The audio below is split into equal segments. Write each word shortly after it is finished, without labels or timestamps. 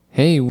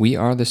Hey, we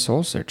are the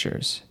Soul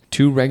Searchers.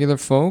 Two regular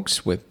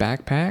folks with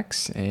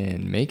backpacks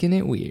and making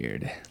it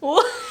weird.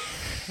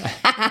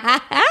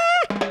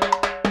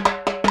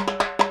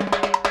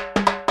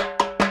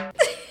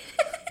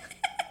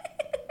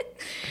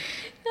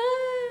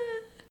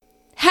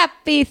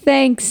 Happy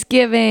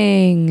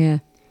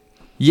Thanksgiving.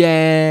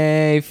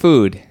 Yay,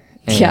 food.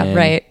 And Yeah,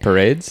 right.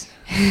 Parades.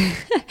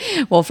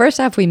 Well,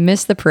 first off, we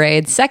missed the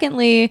parade.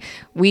 Secondly,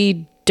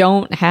 we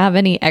don't have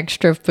any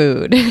extra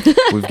food.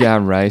 We've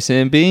got rice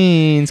and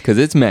beans because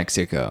it's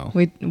Mexico.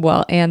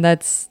 And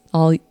that's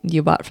all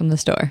you bought from the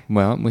store.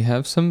 Well, we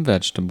have some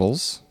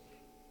vegetables.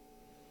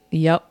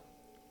 Yep.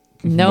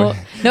 No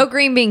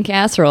green bean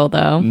casserole,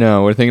 though.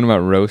 No, we're thinking about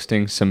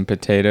roasting some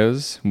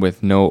potatoes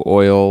with no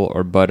oil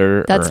or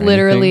butter. That's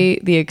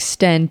literally the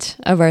extent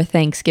of our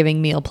Thanksgiving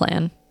meal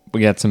plan.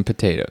 We got some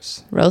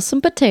potatoes. Roast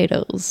some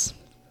potatoes,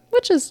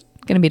 which is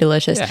going to be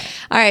delicious. Yeah.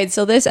 All right,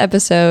 so this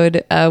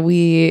episode,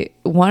 we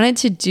wanted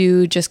to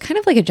do just kind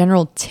of like a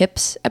general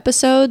tips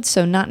episode.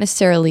 So not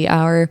necessarily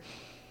our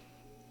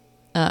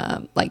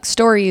like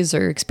stories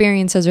or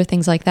experiences or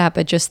things like that,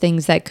 but just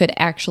things that could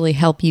actually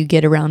help you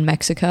get around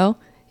Mexico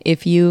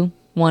if you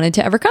wanted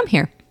to ever come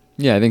here.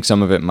 Yeah, I think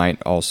some of it might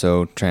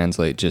also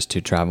translate just to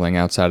traveling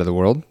outside of the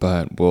world,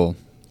 but we'll...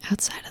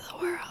 Outside of the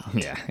world.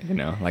 Yeah,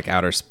 like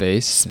outer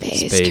space.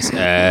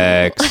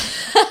 SpaceX.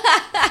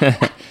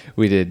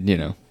 We did,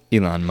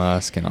 Elon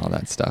Musk and all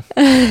that stuff.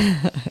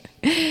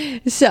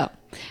 So,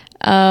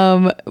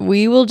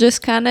 we will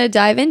just kind of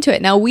dive into it.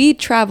 Now, we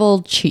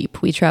travel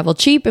cheap. We travel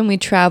cheap and we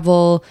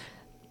travel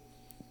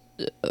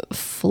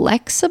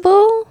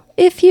flexible,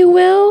 if you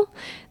will.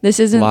 This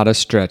isn't a lot of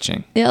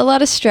stretching. A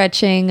lot of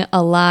stretching,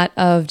 a lot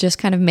of just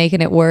kind of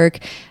making it work.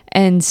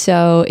 And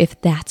so if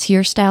that's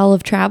your style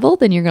of travel,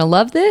 then you're going to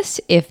love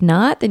this. If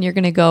not, then you're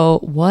going to go,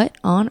 what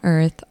on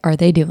earth are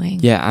they doing?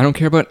 Yeah, I don't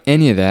care about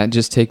any of that.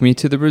 Just take me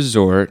to the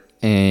resort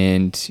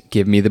and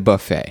give me the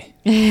buffet.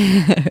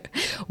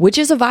 Which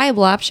is a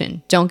viable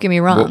option. Don't get me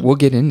wrong. We'll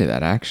get into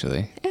that,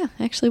 actually. Yeah,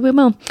 actually we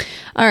will.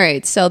 All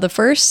right. So the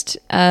first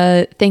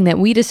thing that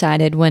we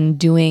decided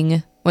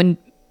when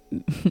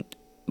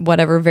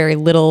whatever very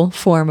little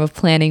form of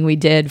planning we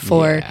did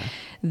for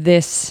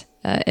this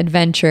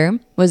adventure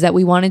was that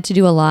we wanted to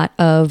do a lot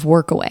of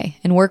Workaway.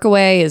 And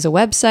Workaway is a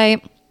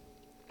website,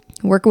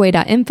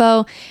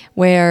 workaway.info,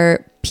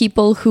 where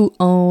people who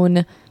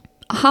own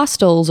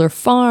hostels or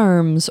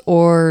farms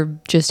or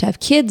just have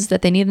kids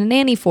that they need a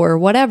nanny for or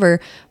whatever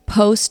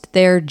post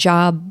their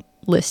job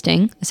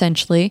listing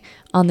essentially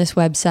on this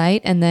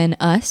website, and then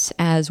us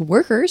as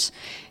workers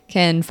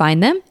can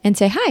find them and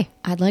say, hi,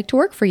 I'd like to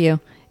work for you.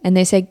 And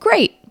they say,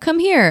 great, come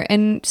here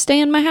and stay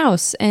in my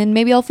house and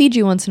maybe I'll feed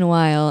you once in a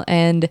while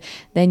and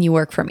then you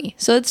work for me.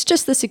 So it's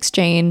just this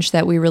exchange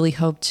that we really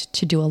hoped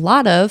to do a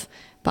lot of,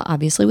 but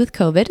obviously with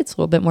COVID, it's a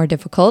little bit more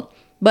difficult.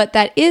 But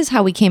that is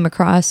how we came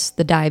across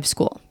the dive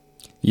school.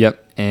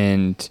 Yep,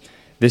 and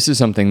this is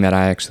something that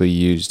I actually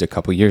used a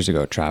couple years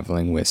ago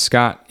traveling with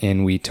Scott,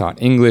 and we taught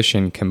English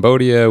in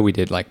Cambodia. We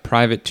did like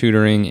private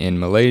tutoring in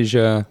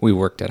Malaysia. We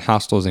worked at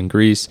hostels in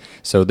Greece.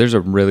 So there's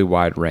a really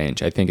wide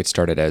range. I think it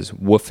started as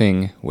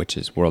woofing, which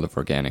is World of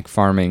Organic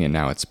Farming, and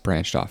now it's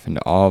branched off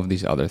into all of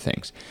these other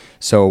things.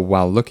 So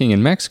while looking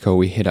in Mexico,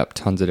 we hit up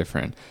tons of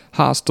different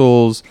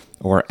hostels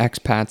or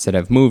expats that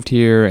have moved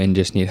here and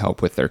just need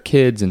help with their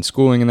kids and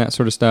schooling and that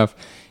sort of stuff.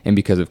 And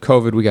because of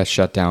COVID, we got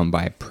shut down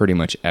by pretty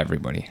much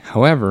everybody.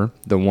 However,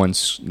 the one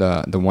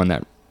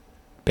that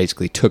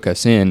basically took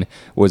us in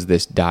was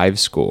this dive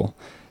school.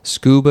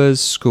 Scuba's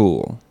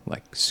school.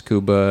 Like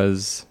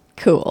scuba's...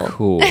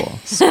 Cool.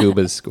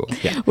 Scuba's school.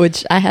 Yeah.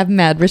 Which I have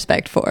mad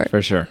respect for.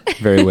 For sure.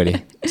 Very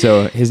witty.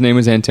 So his name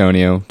was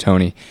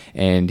Tony,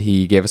 and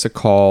he gave us a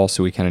call,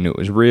 so we kind of knew it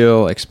was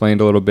real, explained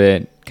a little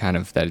bit, kind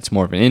of that it's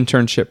more of an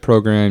internship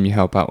program. You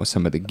help out with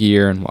some of the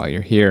gear, and while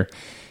you're here,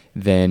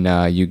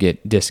 then you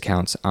get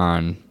discounts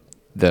on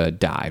the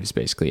dives,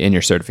 basically, and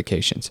your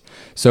certifications.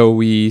 So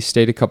we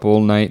stayed a couple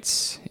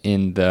nights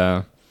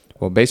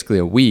basically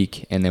a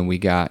week, and then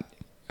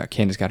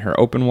Candace got her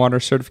open water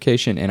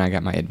certification, and I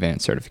got my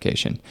advanced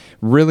certification.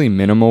 Really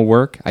minimal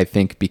work, I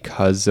think,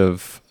 because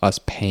of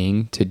us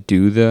paying to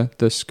do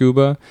the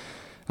scuba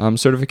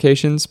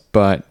certifications,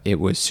 but it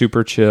was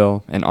super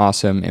chill and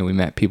awesome, and we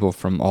met people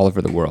from all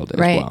over the world as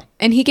well.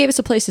 And he gave us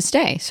a place to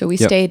stay, so we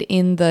stayed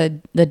in the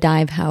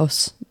dive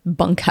house,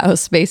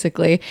 bunkhouse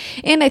basically.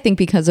 And I think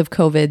because of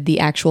COVID, the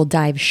actual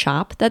dive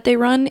shop that they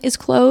run is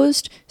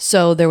closed,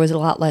 so there was a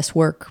lot less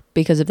work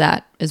because of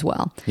that as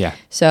well. Yeah.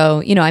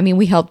 So,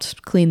 we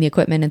helped clean the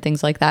equipment and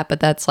things like that, but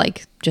that's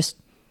like just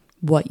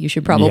what you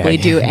should probably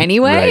do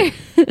anyway.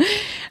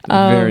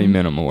 Very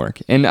minimal work.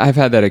 And I've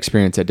had that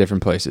experience at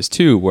different places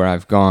too, where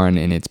I've gone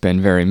and it's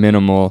been very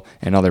minimal,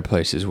 and other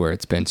places where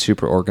it's been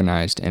super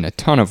organized and a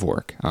ton of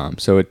work.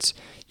 So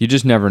you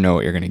just never know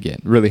what you're going to get.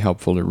 Really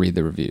helpful to read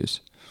the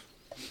reviews.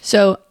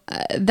 So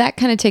that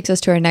kind of takes us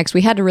to our next.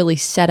 We had to really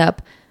set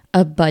up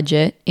a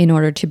budget in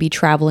order to be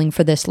traveling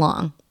for this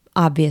long,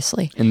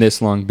 obviously. And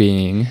this long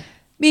being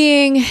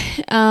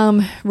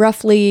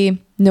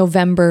roughly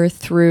November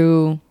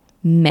through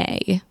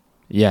May.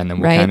 Yeah, and then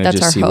we'll right? kind of That's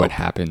just our see hope. what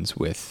happens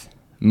with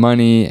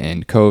money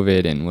and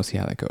COVID, and we'll see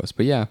how that goes.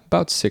 But yeah,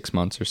 about 6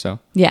 months or so.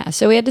 Yeah,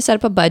 so we had to set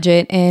up a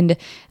budget, and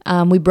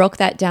we broke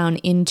that down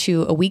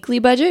into a weekly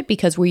budget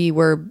because we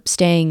were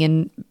staying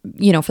in,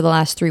 for the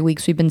last 3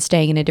 weeks, we've been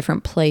staying in a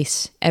different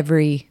place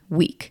every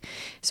week.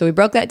 So we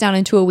broke that down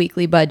into a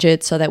weekly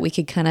budget so that we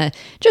could kind of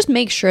just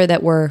make sure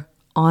that we're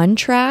on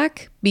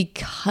track,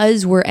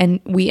 because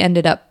we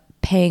ended up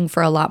paying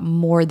for a lot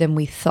more than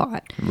we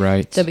thought.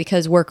 Right. So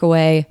because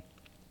Workaway,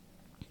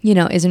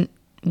 isn't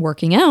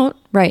working out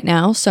right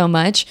now so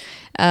much,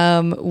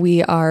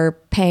 we are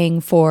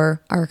paying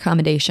for our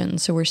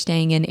accommodations. So we're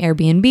staying in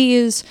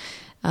Airbnbs,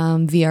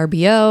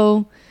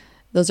 VRBO.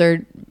 Those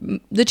are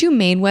the two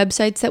main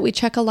websites that we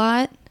check a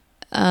lot.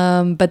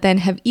 But then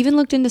have even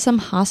looked into some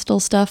hostel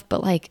stuff,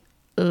 but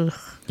ugh.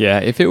 Yeah,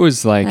 if it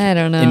was like, I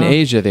don't know. In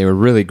Asia, they were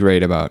really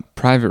great about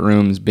private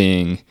rooms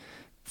being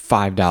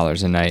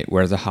 $5 a night,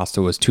 whereas a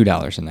hostel was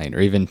 $2 a night, or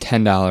even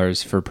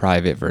 $10 for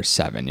private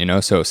versus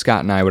 $7, So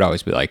Scott and I would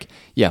always be like,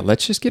 yeah,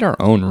 let's just get our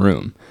own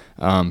room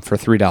for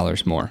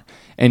 $3 more.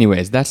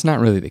 Anyways, that's not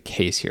really the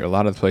case here. A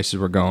lot of the places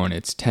we're going,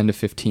 it's 10 to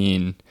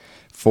 15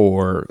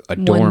 for a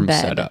dorm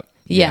setup.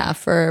 Yeah,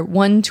 for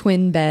one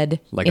twin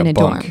bed like in a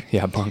bunk. dorm.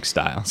 Yeah, bunk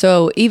style.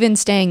 So even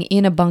staying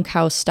in a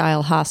bunkhouse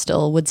style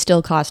hostel would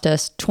still cost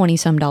us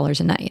 $20-some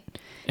a night.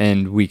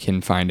 And we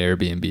can find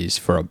Airbnbs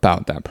for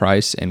about that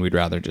price, and we'd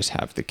rather just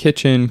have the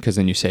kitchen, because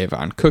then you save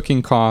on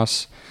cooking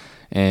costs,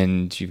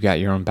 and you've got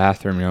your own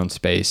bathroom, your own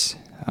space,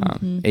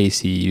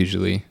 AC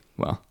usually.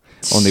 Well,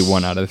 only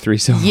 1 out of the 3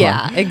 so far.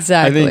 Yeah,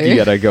 exactly. I think you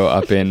gotta go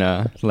up in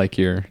like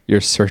your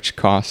search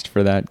cost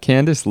for that.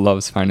 Candace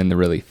loves finding the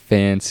really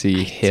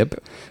fancy,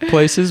 hip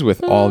places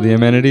with all the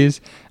amenities.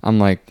 I'm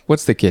like,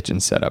 what's the kitchen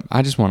setup?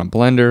 I just want a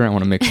blender. I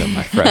want to mix up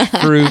my fresh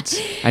fruits.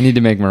 I need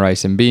to make my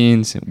rice and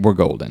beans. We're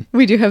golden.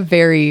 We do have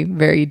very,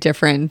 very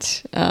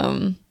different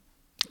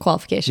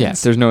qualifications. Yeah,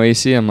 if there's no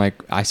AC, I'm like,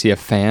 I see a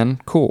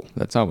fan. Cool.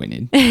 That's all we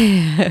need.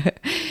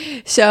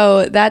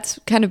 So that's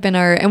kind of been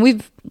and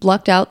we've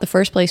lucked out. The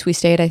first place we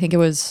stayed, I think it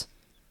was,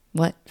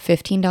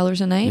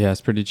 $15 a night? Yeah, it's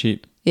pretty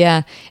cheap.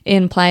 Yeah,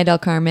 in Playa del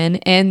Carmen.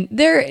 And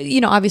they're,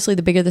 obviously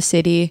the bigger the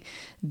city,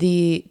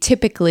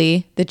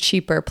 typically the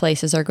cheaper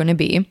places are going to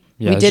be.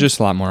 Yeah, there's just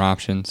a lot more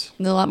options.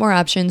 A lot more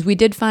options. We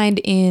did find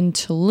in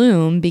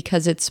Tulum,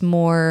 because it's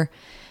more,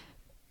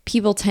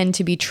 people tend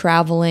to be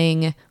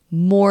traveling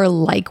more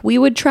like we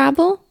would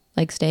travel,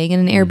 like staying in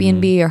an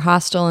Airbnb or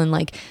hostel and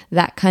like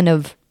that kind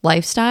of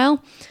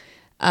lifestyle.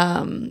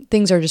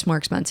 Things are just more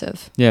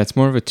expensive. Yeah, it's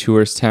more of a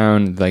tourist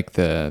town. Like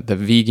the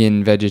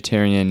vegan,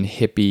 vegetarian,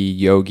 hippie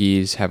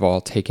yogis have all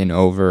taken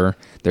over.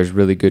 There's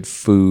really good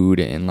food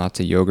and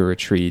lots of yoga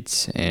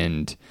retreats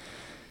and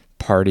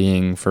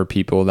partying for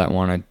people that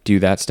want to do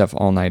that stuff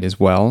all night as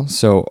well.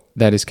 So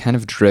that has kind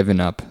of driven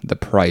up the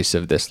price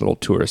of this little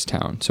tourist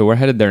town. So we're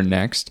headed there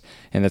next,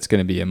 and that's going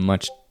to be a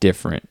much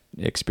different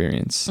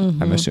experience,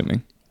 I'm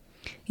assuming.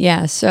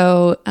 Yeah.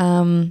 So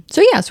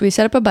we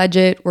set up a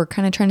budget. We're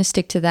kind of trying to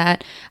stick to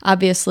that.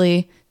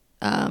 Obviously,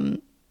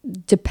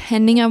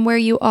 depending on where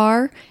you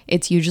are,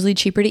 it's usually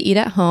cheaper to eat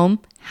at home.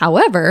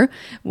 However,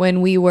 when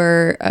we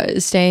were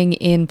staying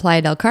in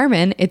Playa del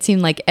Carmen, it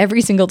seemed like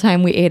every single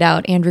time we ate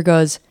out, Andrew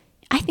goes,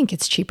 I think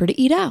it's cheaper to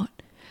eat out.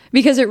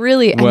 Because it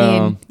really,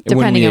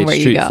 depending on where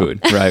you go. Food.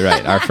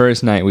 Right. Our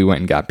first night we went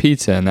and got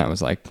pizza, and that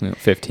was like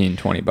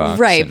 $15-20.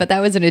 Right, but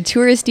that was in a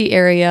touristy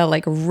area,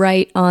 like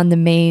right on the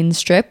main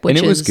strip, which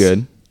and it was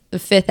good. The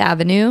Fifth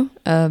Avenue,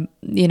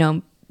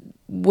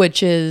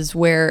 which is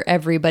where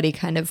everybody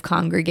kind of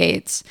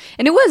congregates.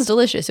 And it was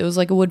delicious. It was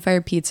like a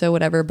wood-fired pizza,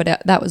 whatever,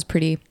 but that was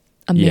pretty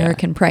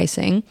American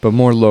pricing. But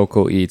more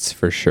local eats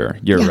for sure.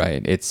 You're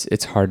right.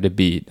 It's hard to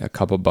beat a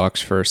couple bucks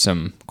for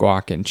some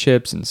guac and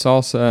chips and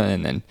salsa.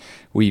 And then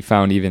we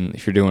found, even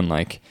if you're doing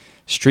like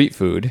street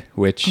food,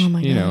 which,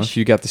 if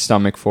you got the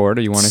stomach for it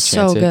or you want to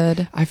chance so good.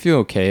 it, I feel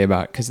okay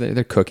about, because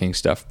they're cooking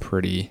stuff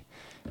pretty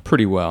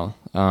well.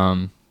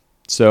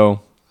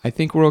 So I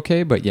think we're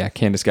okay. But yeah,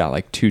 Candace got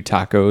like 2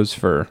 tacos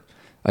for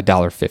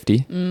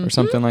 $1.50 or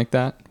something like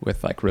that,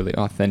 with like really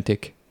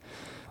authentic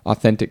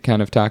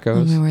kind of tacos.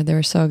 Oh my word, they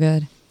were so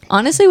good.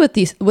 Honestly, with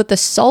the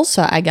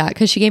salsa I got,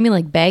 because she gave me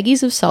like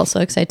baggies of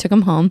salsa because I took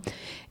them home,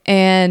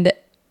 and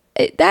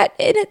that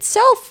in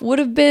itself would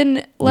have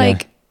been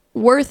like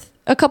worth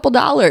a couple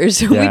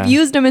dollars. Yeah. We've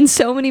used them in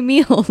so many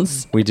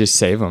meals. We just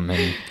save them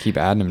and keep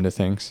adding them to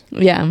things.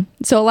 Yeah.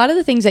 So a lot of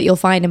the things that you'll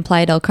find in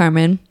Playa del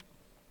Carmen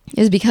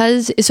is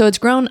it's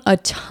grown a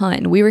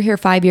ton. We were here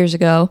 5 years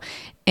ago,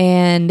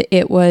 and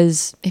it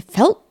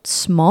felt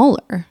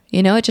smaller.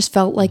 It just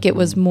felt like it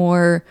was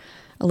a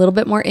little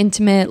bit more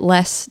intimate,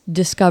 less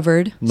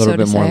discovered, a little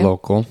bit more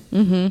local.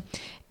 Mm-hmm.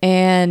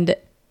 And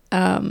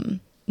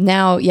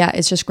now,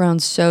 it's just grown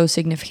so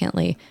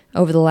significantly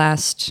over the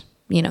last,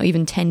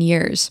 even 10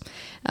 years,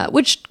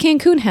 which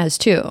Cancun has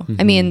too. Mm-hmm.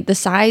 I mean, the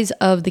size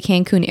of the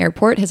Cancun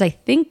airport has, I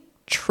think,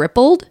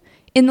 tripled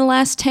in the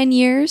last 10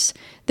 years.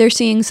 They're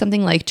seeing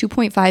something like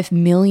 2.5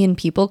 million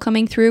people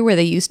coming through, where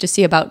they used to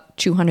see about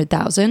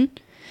 200,000.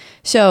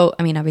 So,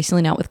 I mean,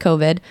 obviously not with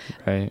COVID,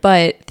 Right.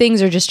 but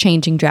things are just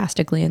changing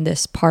drastically in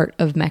this part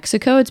of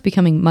Mexico. It's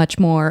becoming much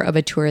more of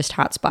a tourist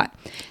hotspot.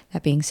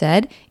 That being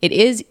said, it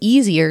is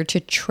easier to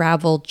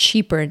travel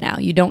cheaper now.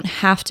 You don't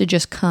have to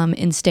just come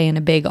and stay in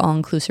a big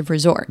all-inclusive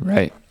resort.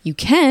 Right. You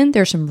can.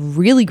 There's some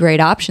really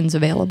great options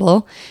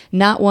available.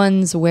 Not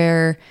ones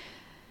where,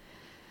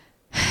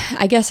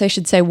 I guess I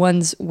should say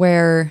ones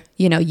where,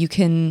 you know, you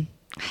can,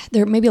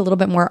 they're maybe a little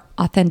bit more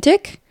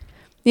authentic.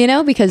 You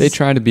know, because they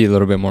try to be a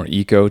little bit more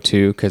eco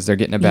too, because they're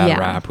getting a bad Yeah.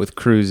 rap with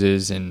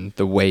cruises and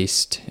the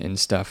waste and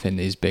stuff in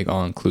these big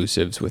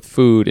all-inclusives with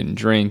food and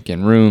drink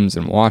and rooms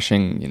and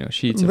washing, you know,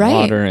 sheets and right.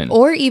 water and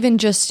Or even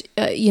just,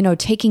 you know,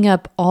 taking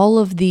up all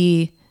of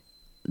the,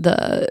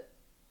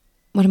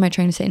 what am I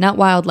trying to say? Not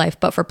wildlife,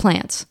 but for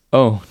plants.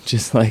 oh,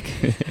 just like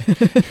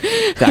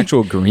the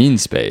actual green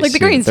space. Like the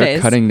You know, green they're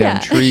space, cutting down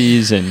yeah.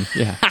 trees and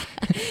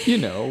you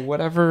know,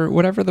 whatever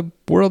the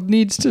world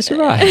needs to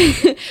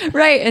survive.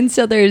 Right. And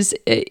so there's,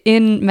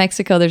 in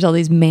Mexico, there's all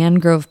these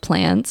mangrove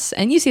plants.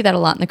 And you see that a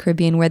lot in the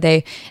Caribbean where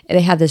they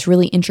have this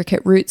really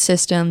intricate root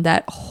system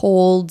that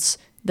holds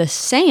the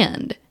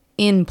sand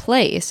in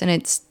place. And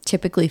it's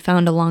typically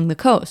found along the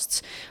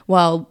coasts.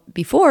 Well,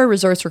 before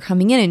resorts were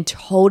coming in and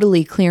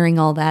totally clearing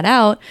all that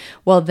out.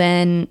 Well,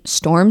 then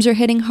storms are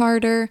hitting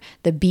harder.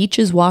 The beach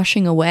is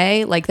washing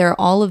away. Like there are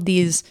all of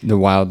these, The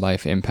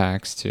wildlife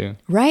impacts too.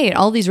 right,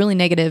 all these really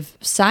negative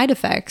side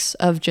effects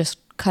of just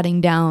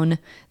cutting down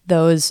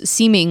those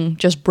seeming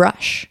just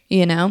brush,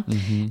 you know?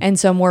 And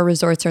so more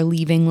resorts are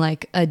leaving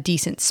like a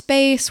decent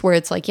space where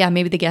it's like, yeah,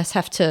 maybe the guests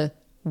have to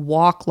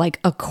walk like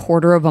a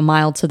quarter of a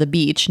mile to the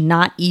beach,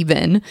 not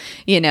even,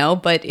 you know,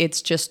 but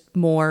it's just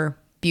more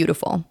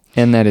beautiful.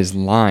 And that is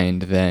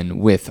lined then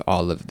with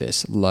all of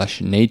this lush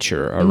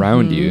nature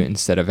around you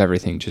instead of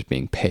everything just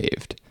being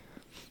paved.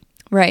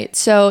 Right.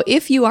 So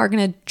if you are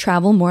going to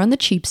travel more on the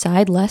cheap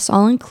side, less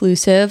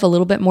all-inclusive, a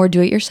little bit more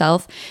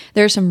do-it-yourself,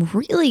 there are some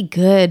really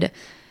good,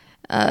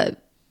 I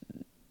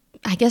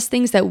guess,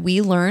 things that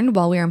we learned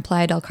while we were in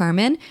Playa del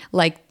Carmen,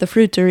 like the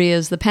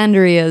fruterias, the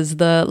panderias,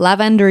 the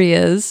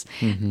lavanderias,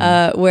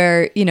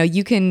 where, you know,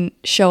 you can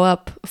show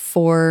up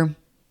for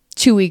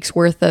 2 weeks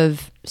worth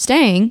of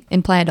staying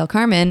in Playa del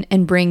Carmen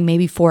and bring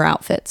maybe 4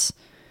 outfits,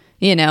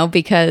 you know,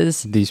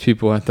 because These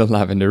people at the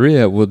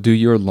lavanderia will do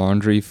your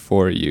laundry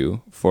for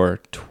you for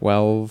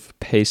 12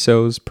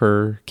 pesos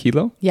per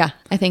kilo. yeah,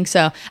 I think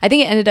so. I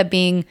think it ended up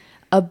being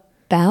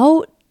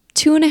about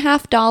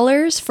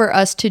 $2.50 for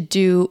us to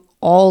do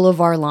all of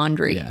our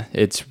laundry. Yeah,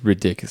 it's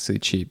ridiculously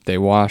cheap. They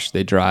wash,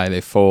 they dry,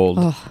 they fold,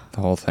 the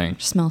whole thing.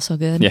 Smells so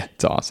good. Yeah,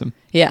 it's awesome.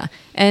 Yeah.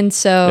 And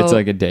so It's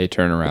like a day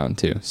turnaround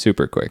too.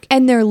 Super quick.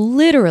 and they're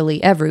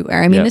literally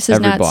everywhere. I mean, Yeah, this is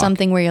every not block.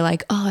 something where you're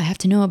like, oh, I have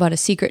to know about a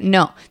secret.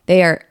 No,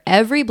 they are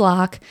every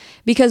block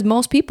because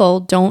most people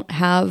don't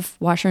have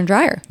washer and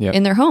dryer Yep.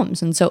 in their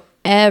homes. And so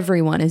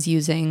everyone is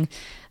using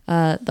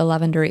the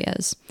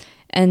lavanderias.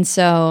 And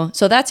so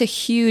that's a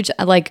huge,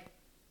 like,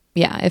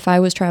 yeah, if I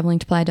was traveling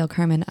to Playa del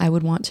Carmen, I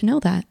would want to know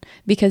that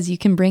because you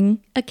can bring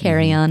a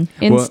carry-on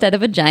instead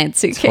of a giant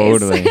suitcase.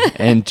 Totally.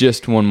 And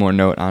just one more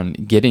note on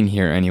getting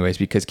here anyways,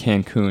 because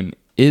Cancun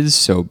is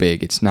so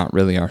big. It's not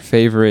really our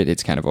favorite.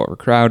 It's kind of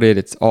overcrowded.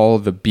 It's all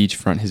the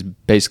beachfront has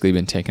basically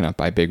been taken up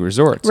by big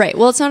resorts. Right.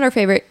 Well, it's not our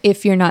favorite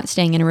if you're not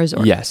staying in a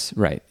resort. Yes,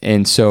 right.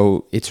 And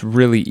so it's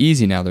really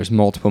easy now. There's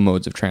multiple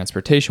modes of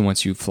transportation.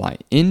 Once you fly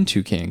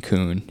into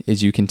Cancun,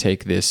 is you can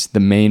take the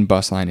main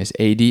bus line is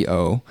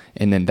ADO,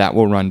 and then that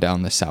will run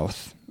down the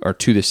south or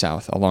to the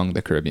south along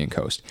the Caribbean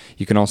coast.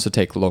 You can also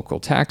take local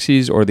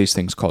taxis or these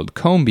things called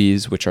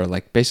combis, which are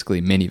like basically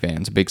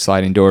minivans, big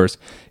sliding doors.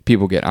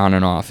 People get on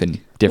and off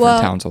in different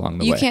towns along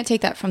the way. You can't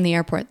take that from the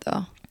airport,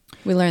 though.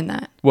 We learned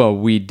that. Well,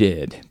 we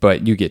did,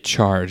 but you get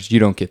charged. You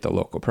don't get the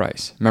local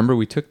price. Remember,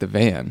 we took the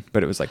van,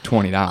 but it was like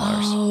 $20.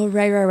 Oh,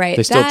 right.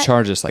 They still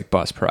charge us like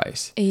bus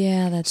price.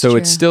 Yeah, that's So true.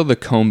 it's still the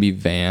combi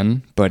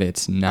van, but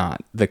it's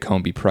not the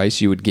combi price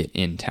you would get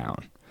in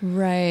town.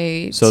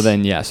 Right. So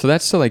then, yeah, so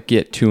that's to like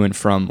get to and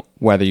from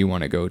whether you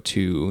want to go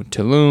to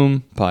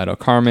Tulum, Playa del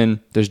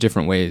Carmen. There's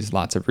different ways,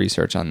 lots of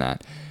research on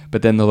that.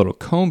 But then the little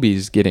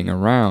combis getting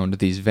around,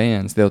 these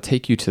vans, they'll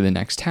take you to the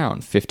next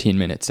town, 15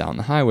 minutes down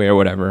the highway or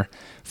whatever,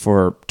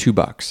 for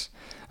 $2.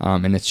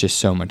 And it's just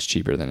so much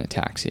cheaper than a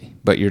taxi.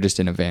 But you're just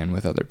in a van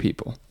with other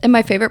people. And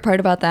my favorite part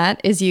about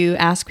that is you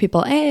ask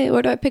people, hey,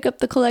 where do I pick up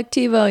the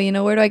Colectivo? You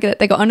know, where do I get it?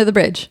 They go, under the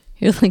bridge.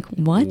 You're like,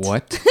 what?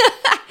 What?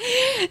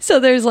 So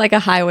there's like a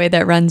highway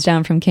that runs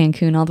down from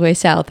Cancun all the way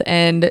south.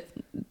 And,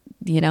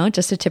 you know,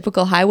 just a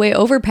typical highway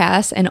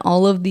overpass. And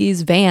all of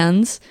these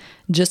vans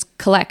just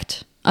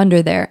collect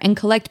under there and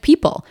collect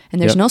people.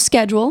 And there's Yep. no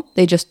schedule.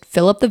 They just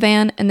fill up the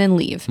van and then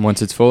leave.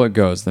 Once it's full, it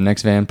goes. The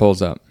next van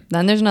pulls up.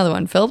 Then there's another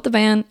one. Fill up the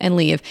van and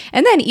leave.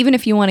 And then even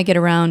if you want to get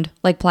around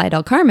like Playa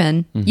del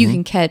Carmen, you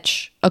can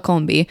catch a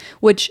combi,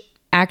 which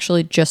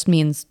actually just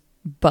means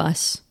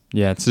bus.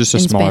 Yeah, it's just a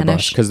In smaller bus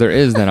Spanish. because there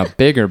is then a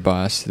bigger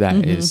bus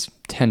that is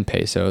 10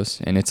 pesos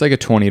and it's like a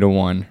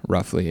 20-to-1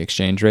 roughly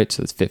exchange rate.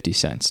 So it's 50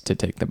 cents to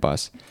take the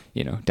bus,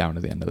 you know, down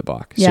to the end of the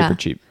block. Yeah. Super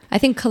cheap. I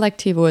think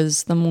Colectivo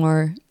is the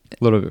more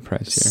A little bit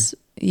pricier.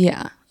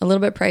 Yeah, a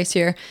little bit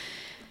pricier.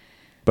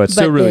 But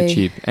still really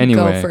cheap.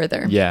 Anyway. Go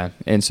further. Yeah.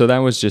 And so that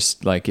was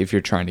just like if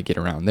you're trying to get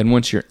around. Then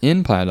once you're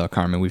in Playa del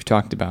Carmen, we've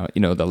talked about, the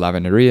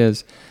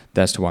lavanderias.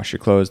 That's to wash your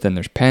clothes. Then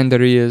there's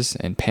panderias,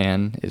 and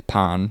pan is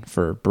pan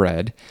for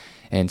bread.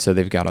 And so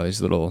they've got all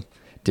these little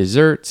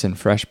desserts and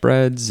fresh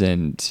breads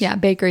and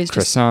bakeries,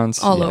 croissants.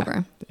 Just all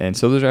over. And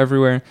so those are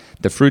everywhere.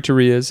 The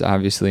fruterias,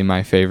 obviously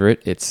my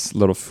favorite. It's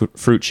little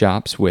fruit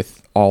shops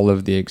with all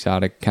of the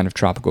exotic kind of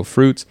tropical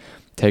fruits.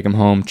 Take them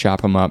home,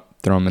 chop them up,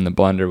 throw them in the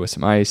blender with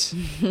some ice,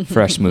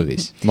 fresh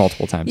smoothies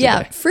multiple times a day.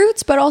 Yeah,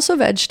 fruits, but also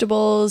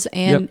vegetables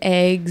and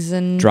eggs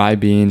and dry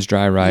beans,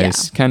 dry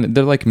rice. Kind of,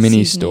 they're like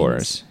mini seasonings.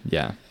 stores.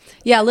 Yeah.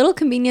 Yeah, little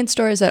convenience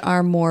stores that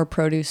are more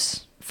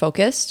produce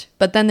focused,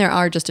 but then there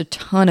are just a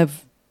ton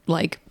of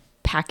like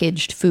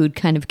packaged food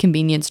kind of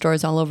convenience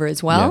stores all over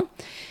as well.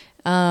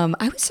 Yeah.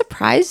 I was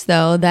surprised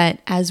though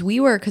that because we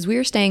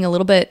were staying a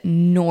little bit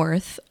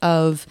north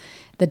of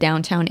the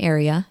downtown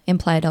area in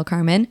Playa del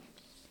Carmen,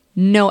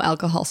 no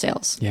alcohol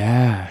sales.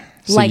 Yeah.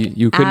 So like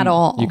you couldn't, at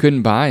all. You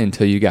couldn't buy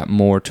until you got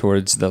more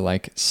towards the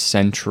like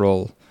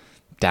central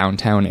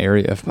downtown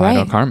area of Playa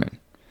del Carmen.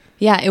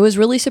 Yeah, it was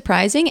really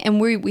surprising.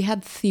 And we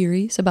had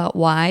theories about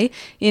why,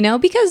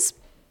 because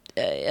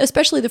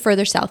especially the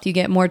further south you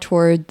get, more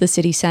toward the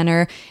city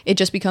center, it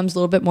just becomes a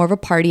little bit more of a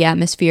party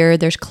atmosphere.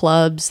 There's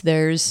clubs,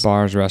 there's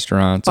bars,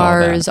 restaurants,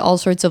 all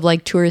sorts of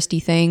like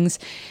touristy things.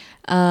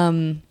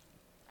 And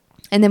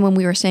then when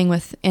we were staying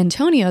with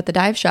Antonio at the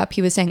dive shop,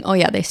 he was saying, oh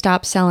yeah, they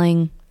stopped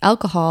selling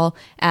alcohol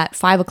at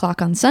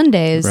 5:00 on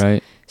Sundays,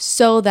 right,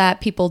 so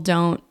that people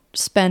don't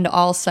spend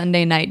all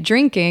Sunday night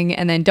drinking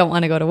and then don't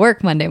want to go to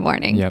work Monday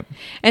morning. Yep.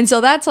 And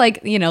so that's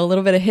like, a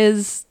little bit of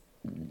his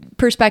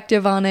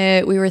perspective on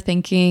it. We were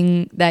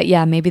thinking that,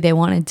 maybe they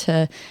wanted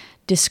to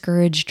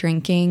discourage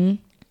drinking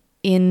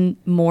in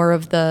more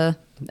of the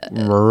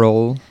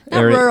rural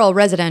area. Not rural,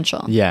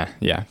 residential. Yeah.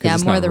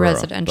 More of the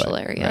residential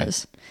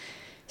areas. Right.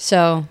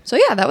 So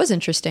yeah, that was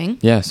interesting.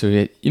 Yeah, so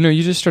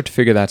you just start to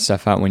figure that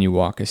stuff out when you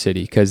walk a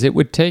city, because it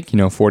would take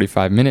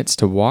 45 minutes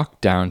to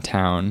walk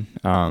downtown,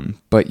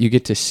 but you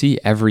get to see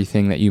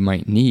everything that you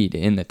might need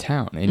in the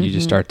town, and you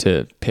just start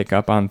to pick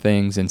up on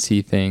things and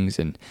see things,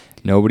 and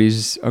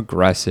nobody's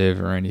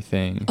aggressive or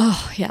anything.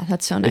 Oh yeah,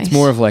 that's so nice. It's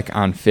more of like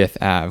on Fifth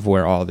Ave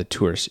where all the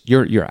tourists,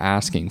 you're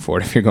asking for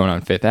it if you're going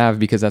on Fifth Ave,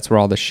 because that's where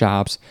all the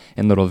shops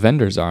and little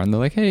vendors are, and they're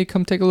like, hey,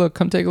 come take a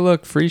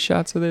look, free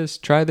shots of this,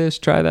 try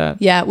that.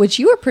 Yeah, which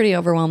you were pretty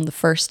overwhelmed the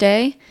first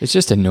day. It's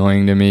just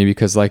annoying to me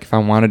because like if I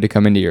wanted to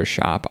come into your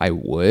shop, I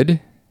would.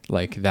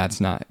 Like that's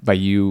not by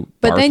you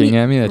barking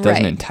at me, that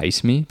doesn't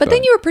entice me. But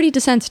then you were pretty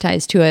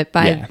desensitized to it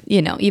by,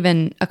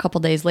 even a couple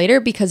days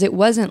later, because it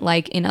wasn't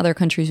like in other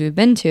countries we've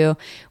been to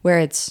where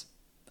it's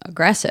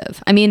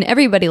aggressive. I mean,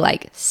 everybody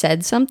like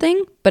said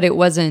something, but it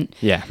wasn't.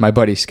 Yeah, my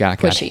buddy Scott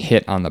got pushy.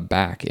 hit on the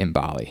back in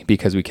Bali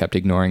because we kept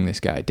ignoring this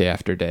guy day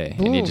after day.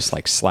 And he just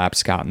like slapped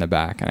Scott in the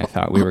back, and I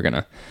thought we were going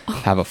to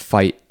have a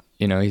fight.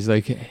 He's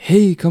like,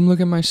 hey, come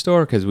look at my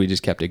store, because we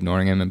just kept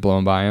ignoring him and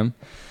blowing by him.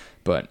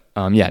 But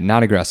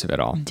not aggressive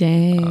at all.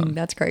 Dang,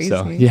 that's crazy.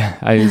 So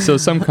yeah, so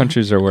some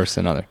countries are worse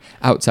than other.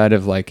 Outside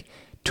of like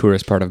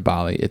tourist part of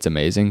Bali, it's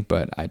amazing,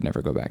 but I'd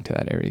never go back to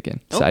that area again.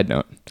 Side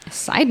note.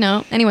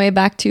 Anyway,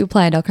 back to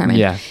Playa del Carmen.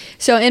 Yeah.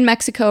 So in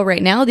Mexico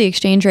right now, the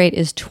exchange rate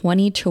is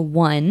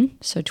 20-1,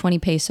 so 20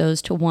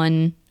 pesos to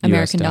 $1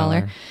 American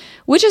dollar.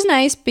 Which is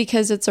nice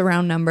because it's a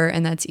round number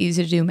and that's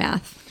easy to do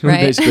math,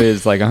 right? Basically,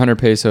 it's like 100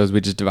 pesos. We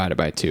just divide it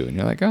by 2, and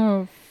you're like,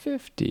 oh,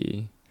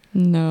 50.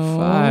 No.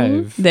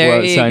 5.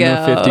 There you so go. I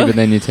know 50, but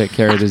then you take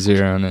care of the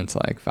 0, and it's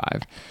like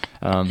 5.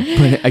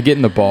 But I get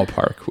in the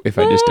ballpark if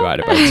I just divide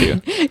it by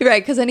 2.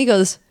 Right, because then he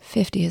goes,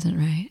 50 isn't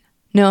right.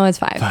 No, it's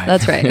 5.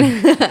 That's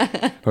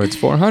right. Or it's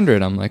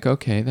 400. I'm like,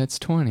 okay, that's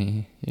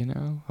 20,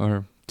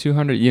 or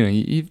 200.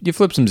 You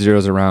flip some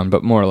zeros around,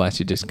 but more or less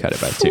you just cut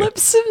it by 2. Flip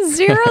some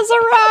zeros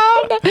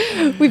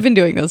around. We've been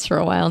doing this for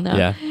a while now.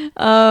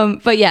 Yeah.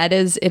 But yeah, it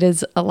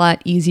is a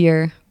lot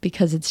easier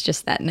because it's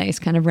just that nice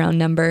kind of round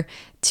number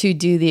to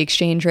do the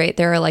exchange rate.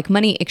 There are like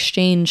money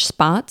exchange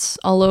spots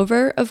all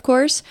over, of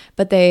course,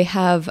 but they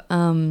have,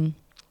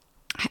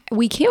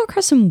 we came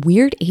across some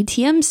weird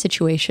ATM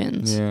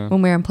situations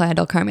when we were in Playa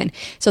del Carmen.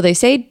 So they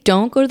say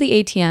don't go to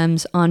the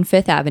ATMs on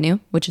Fifth Avenue,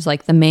 which is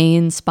like the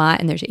main spot,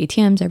 and there's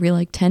ATMs every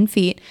like 10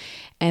 feet.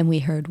 And we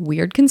heard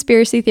weird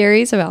conspiracy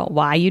theories about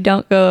why you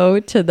don't go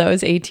to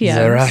those ATMs.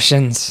 The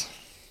Russians.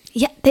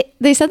 Yeah,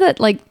 they said that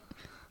like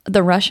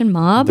the Russian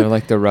mob. They're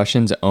like the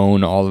Russians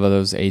own all of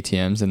those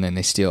ATMs, and then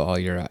they steal all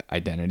your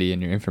identity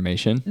and your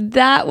information.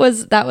 That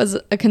was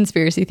a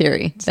conspiracy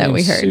theory that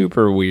we heard.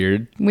 Super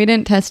weird. We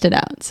didn't test it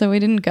out, so we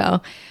didn't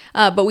go.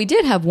 But we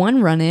did have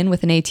one run-in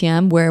with an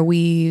ATM where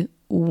we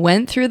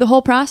went through the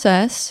whole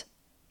process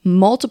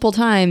multiple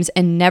times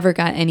and never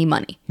got any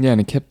money. Yeah,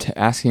 and it kept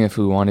asking if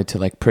we wanted to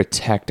like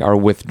protect our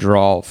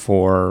withdrawal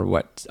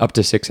for up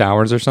to 6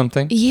 hours or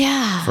something.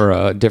 Yeah. For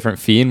a different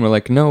fee, and we're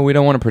like, no, we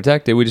don't want to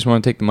protect it. We just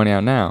want to take the money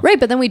out now. Right,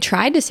 but then we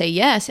tried to say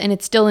yes, and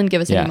it still didn't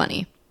give us any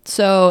money.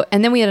 So,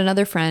 and then we had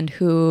another friend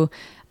who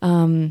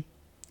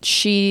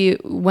she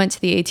went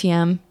to the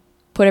ATM,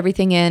 put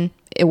everything in,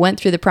 it went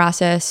through the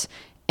process,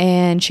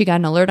 and she got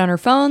an alert on her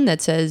phone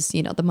that says,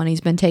 you know, the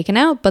money's been taken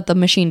out, but the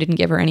machine didn't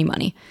give her any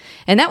money.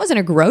 And that was in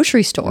a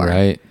grocery store.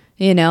 Right.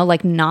 You know,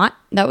 like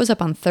that was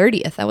up on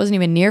 30th. That wasn't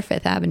even near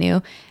Fifth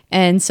Avenue.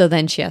 And so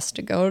then she has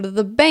to go to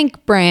the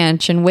bank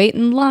branch and wait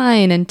in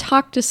line and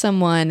talk to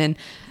someone. And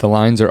the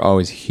lines are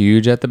always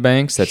huge at the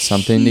banks. That's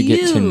something to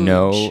get to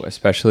know, Huge.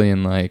 especially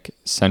in like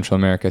Central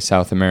America,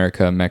 South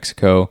America,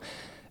 Mexico.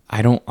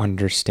 I don't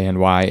understand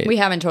why. we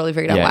haven't totally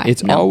figured out why.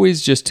 It's No.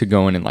 always just to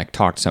go in and like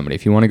talk to somebody.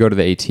 If you want to go to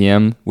the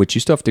ATM, which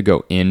you still have to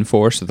go in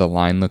for, so the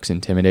line looks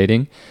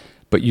intimidating,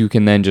 but you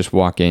can then just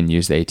walk in,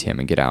 use the ATM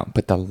and get out.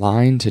 But the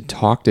line to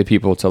talk to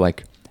people to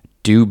like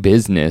do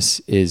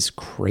business is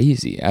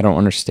crazy. I don't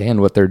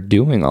understand what they're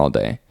doing all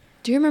day.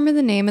 Do you remember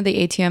the name of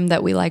the ATM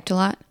that we liked a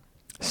lot?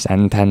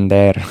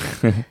 Santander.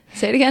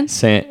 Say it again.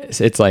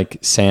 It's like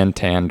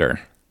Santander.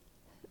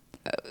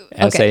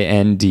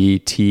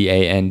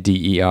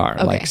 Sandtander,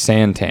 Okay. like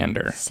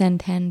Santander.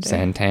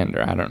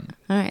 Santander. I don't.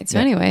 All right. So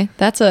anyway,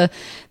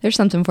 there's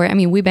something for you. I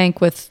mean, we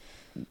bank with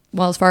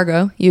Wells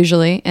Fargo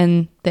usually,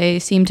 and they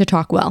seem to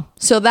talk well.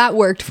 So that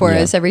worked for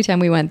us every time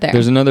we went there.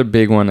 There's another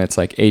big one that's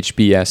like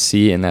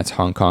HBSC, and that's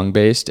Hong Kong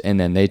based, and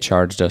then they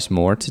charged us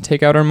more to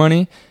take out our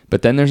money.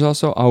 But then there's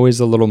also always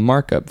a little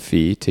markup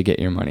fee to get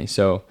your money.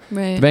 So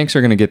Right. the banks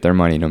are going to get their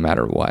money no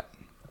matter what.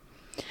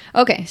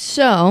 Okay.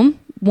 So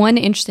one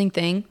interesting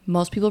thing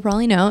most people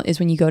probably know is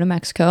when you go to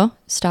Mexico,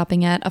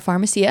 stopping at a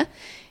pharmacia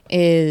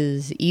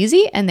is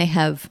easy, and they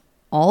have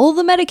all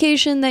the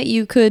medication that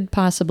you could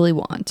possibly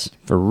want.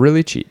 For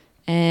really cheap.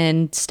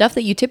 And stuff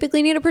that you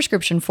typically need a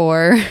prescription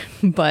for,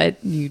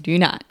 but you do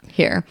not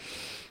here.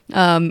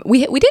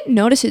 We didn't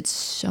notice it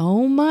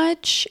so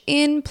much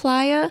in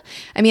Playa.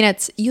 I mean,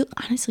 you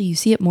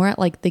see it more at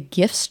like the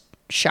gift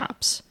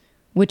shops,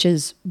 which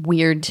is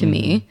weird to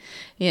me.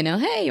 You know,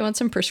 hey, you want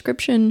some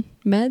prescription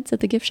meds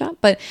at the gift shop?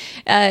 But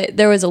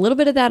there was a little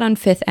bit of that on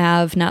Fifth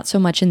Ave, not so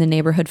much in the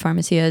neighborhood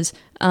pharmacias.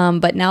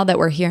 But now that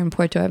we're here in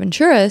Puerto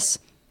Aventuras,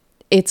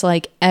 it's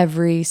like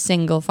every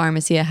single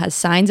pharmacia has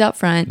signs out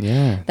front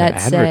Yeah,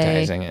 that they're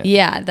advertising it.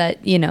 Yeah,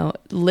 that, you know,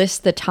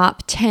 list the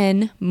top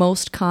 10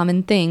 most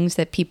common things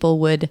that people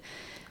would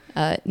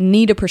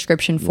need a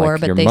prescription for.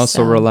 Like but your they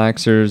muscle sell.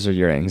 relaxers or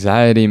your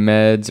anxiety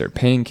meds or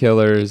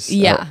painkillers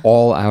are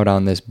all out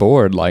on this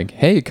board. Like,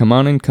 hey, come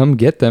on and come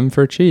get them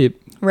for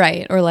cheap.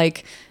 Right. Or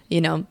like,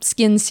 you know,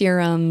 skin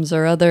serums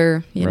or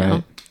other, you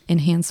know,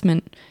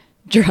 enhancement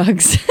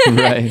drugs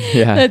Right,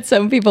 yeah. that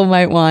some people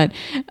might want.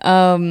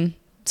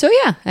 So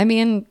yeah, I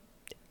mean,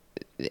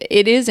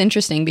 it is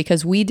interesting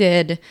because we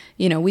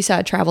saw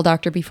a travel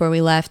doctor before we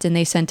left, and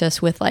they sent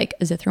us with like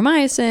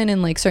azithromycin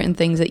and like certain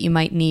things that you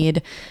might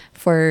need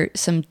for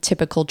some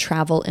typical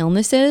travel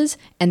illnesses.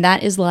 And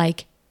that is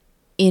like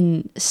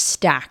in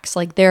stacks,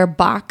 like there are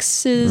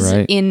boxes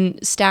in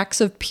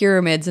stacks of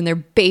pyramids, and they're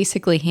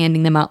basically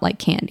handing them out like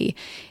candy.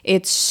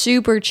 It's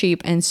super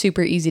cheap and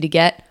super easy to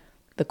get.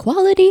 The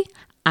quality,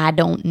 I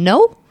don't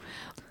know.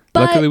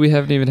 But, luckily, we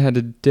haven't even had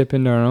to dip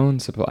into our own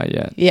supply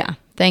yet. Yeah,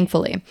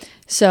 thankfully.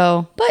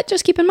 So, but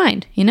just keep in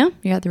mind, you know,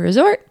 you're at the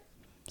resort,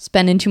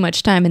 spending too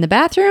much time in the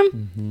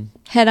bathroom,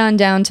 head on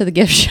down to the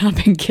gift shop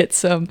and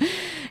get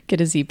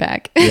a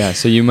Z-Pack. Yeah,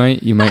 so you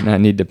might not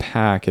need to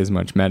pack as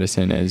much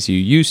medicine as you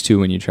used to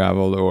when you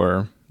traveled,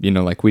 or, you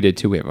know, like we did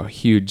too. We have a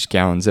huge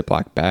gallon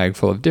Ziploc bag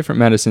full of different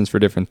medicines for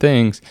different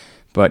things,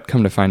 but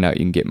come to find out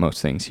you can get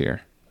most things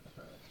here.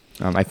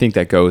 I think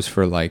that goes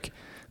for like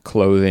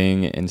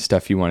clothing and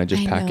stuff you want to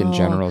just pack in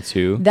general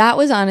too. That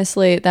was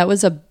honestly, that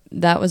was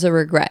a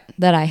regret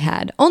that I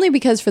had, only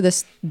because for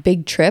this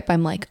big trip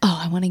I'm like,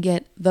 oh, I want to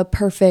get the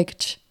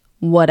perfect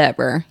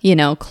whatever, you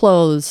know,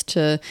 clothes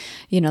to,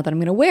 you know, that I'm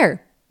going to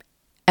wear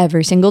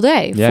every single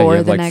day Yeah, for you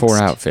have the like next 4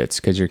 outfits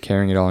because you're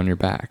carrying it all on your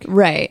back.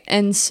 Right.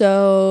 And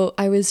so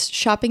I was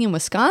shopping in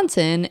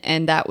Wisconsin,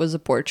 and that was a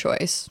poor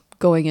choice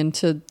going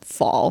into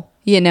fall,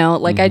 you know,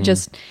 like I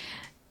just,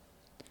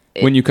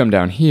 when you come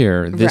down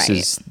here, this Right.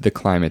 is the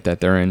climate that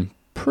they're in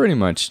pretty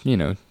much, you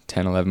know,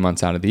 10, 11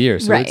 months out of the year.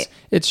 So Right.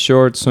 it's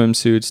shorts,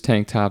 swimsuits,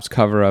 tank tops,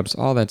 cover-ups,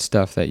 all that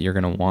stuff that you're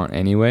going to want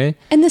anyway.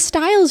 and the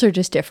styles are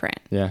just different,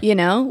 Yeah. you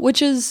know,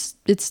 which is,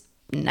 it's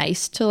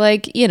nice to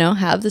like, you know,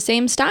 have the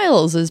same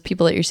styles as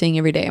people that you're seeing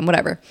every day and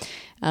whatever.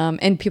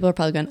 And people are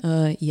probably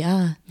going,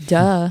 yeah,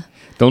 duh.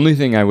 The only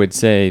thing I would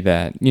say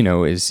that, you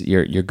know, is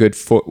your good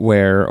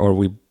footwear, or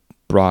we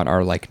brought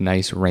our like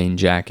nice rain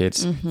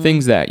jackets,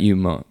 things that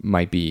you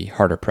might be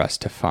harder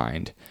pressed to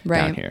find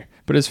down Right. here.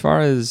 But as far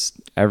as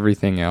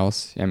everything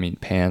else, I mean,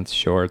 pants,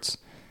 shorts,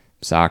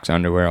 socks,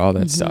 underwear, all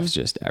that stuff's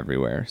just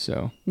everywhere.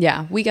 So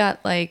Yeah. We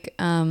got like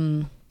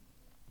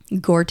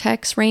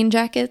Gore-Tex rain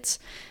jackets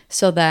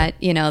so that,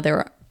 you know, they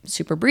were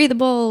super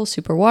breathable,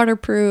 super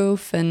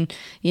waterproof, and,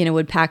 you know,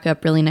 would pack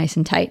up really nice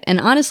and tight. And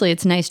honestly,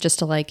 it's nice just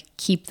to like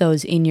keep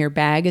those in your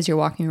bag as you're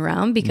walking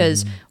around,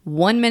 because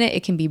 1 minute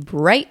it can be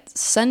bright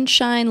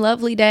sunshine,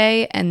 lovely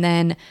day, and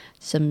then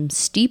some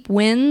steep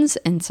winds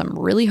and some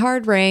really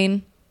hard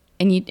rain,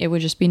 and it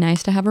would just be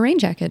nice to have a rain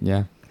jacket.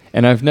 yeah.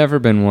 And I've never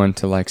been one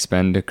to like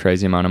spend a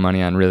crazy amount of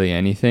money on really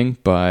anything,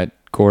 but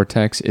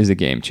Gore-Tex is a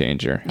game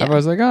changer. Yeah. I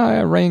was like, oh,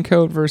 yeah,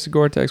 raincoat versus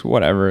Gore-Tex,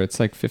 whatever. It's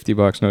like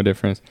 $50, no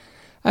difference.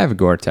 I have a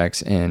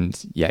Gore-Tex, and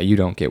yeah, you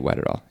don't get wet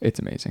at all. It's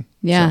amazing.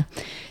 Yeah.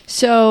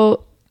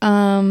 So,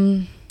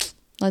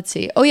 let's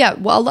see. Oh yeah.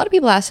 Well, a lot of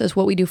people ask us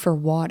what we do for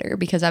water,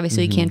 because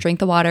obviously you can't drink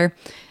the water.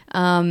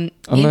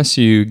 Unless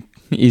you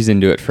ease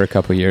into it for a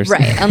couple years.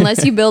 Right.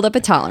 Unless you build up a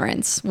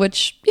tolerance,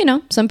 which,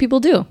 some people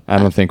do. I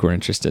don't think we're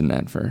interested in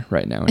that for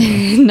right now.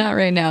 Anyway. Not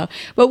right now.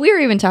 But we were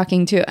even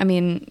talking to,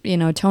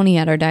 Tony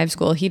at our dive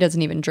school, he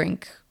doesn't even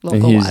drink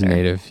local and he's water.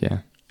 native, yeah.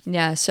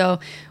 Yeah. So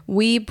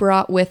we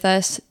brought with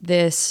us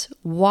this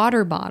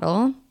water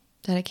bottle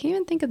that I can't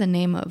even think of the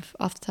name of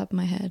off the top of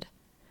my head.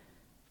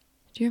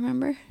 Do you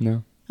remember?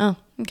 No. Oh,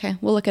 okay.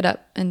 We'll look it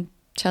up and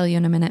tell you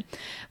in a minute.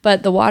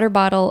 But the water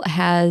bottle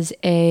has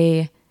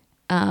a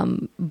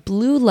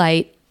blue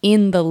light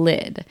in the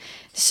lid.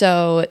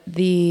 So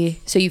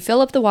you fill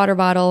up the water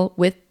bottle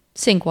with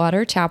sink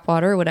water, tap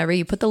water, or whatever.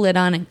 You put the lid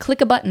on and click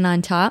a button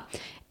on top,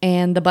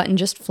 and the button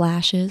just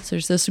flashes.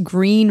 There's this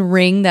green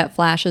ring that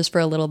flashes for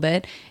a little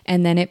bit,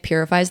 and then it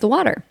purifies the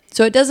water.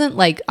 So it doesn't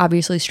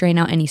obviously strain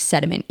out any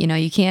sediment.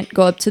 You can't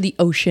go up to the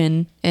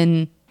ocean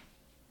and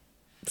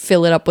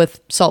fill it up with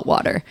salt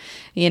water,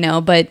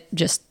 but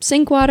just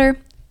sink water.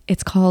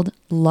 It's called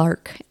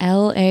Lark,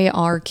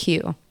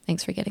 LARQ.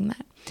 Thanks for getting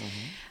that.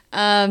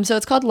 Mm-hmm. So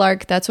it's called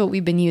Lark. That's what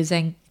we've been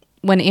using.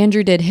 When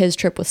Andrew did his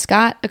trip with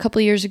Scott a couple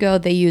of years ago,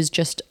 they used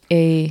just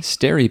a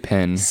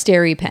SteriPen. It's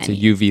a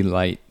UV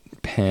light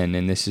pen,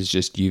 and this is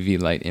just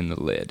UV light in the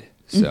lid.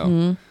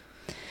 So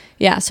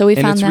yeah, so we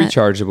found that. And it's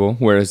rechargeable,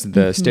 whereas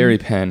the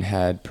SteriPen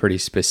had pretty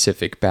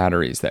specific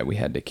batteries that we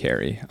had to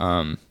carry.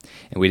 And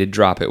we did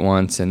drop it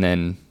once, and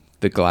then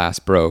the glass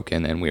broke,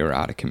 and then we were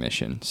out of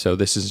commission. So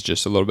this is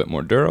just a little bit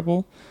more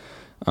durable.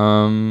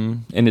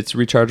 And it's a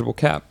rechargeable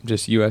cap,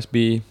 just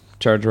USB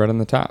charge right on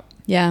the top.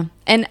 Yeah.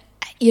 And,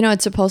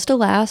 it's supposed to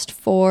last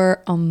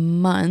for a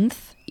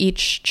month,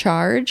 each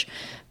charge.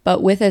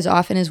 But with as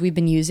often as we've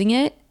been using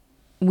it,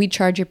 we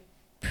charge it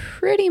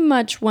pretty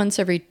much once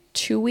every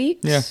 2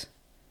 weeks. Yeah.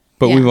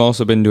 But we've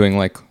also been doing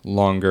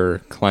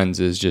longer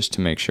cleanses just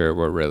to make sure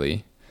we're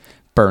really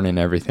burning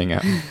everything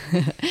out.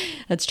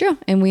 That's true.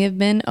 And we have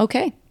been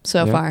okay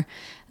so far.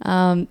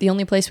 The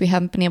only place we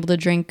haven't been able to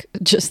drink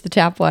just the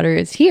tap water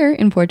is here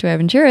in Puerto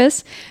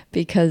Aventuras,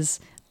 because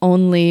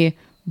only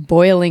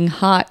boiling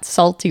hot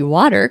salty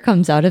water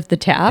comes out of the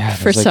tap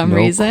for some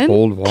reason.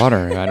 Cold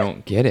water. I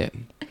don't get it.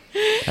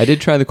 I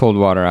did try the cold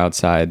water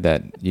outside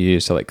that you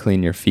use to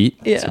clean your feet.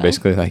 Yeah. So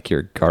basically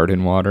your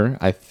garden water.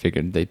 I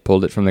figured they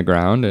pulled it from the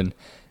ground, and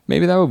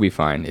maybe that would be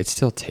fine. It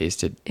still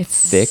tasted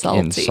thick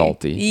and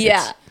salty.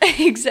 Yeah,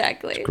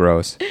 exactly. It's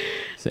gross.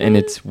 And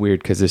it's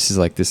weird because this is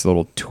this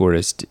little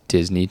tourist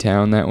Disney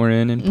town that we're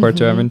in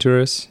Puerto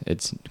Aventuras.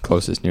 It's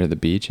closest near the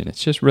beach, and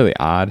it's just really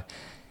odd.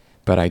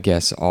 But I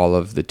guess all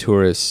of the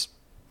tourists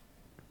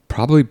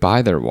probably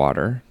buy their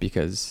water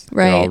because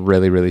they're all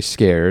really, really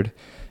scared.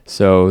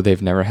 So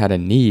they've never had a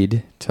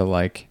need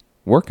to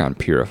work on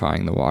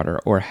purifying the water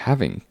or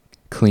having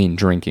clean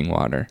drinking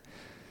water.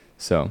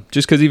 So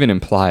just because even in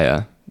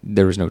Playa,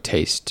 there was no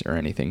taste or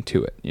anything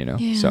to it,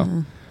 Yeah.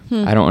 So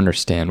I don't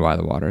understand why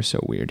the water is so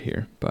weird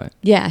here, but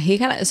yeah, he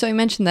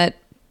mentioned that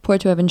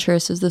Puerto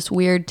Aventuras is this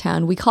weird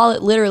town. We call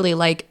it literally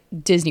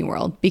Disney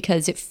World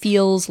because it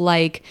feels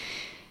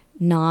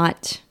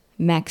not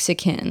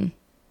Mexican.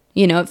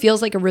 It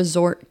feels like a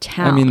resort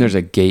town. I mean, there's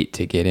a gate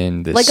to get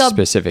in this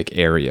specific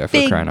area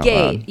for crying out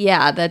loud.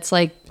 Yeah, that's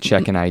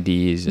checking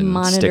IDs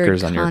and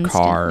stickers on your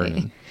car.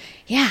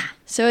 Yeah,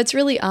 so it's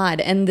really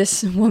odd. And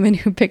this woman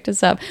who picked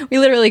us up, we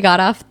literally got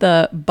off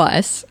the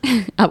bus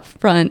up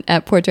front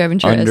at Puerto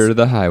Aventuras. Under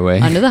the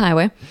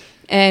highway.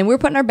 And we're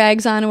putting our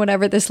bags on and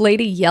whatever. This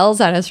lady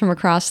yells at us from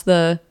across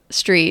the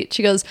street.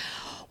 She goes,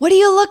 "What are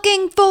you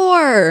looking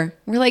for?"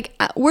 We're like,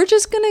 "We're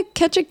just going to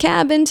catch a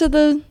cab into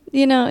the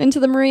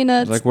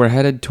marina." We're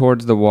headed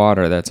towards the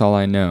water. That's all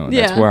I know.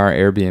 That's where our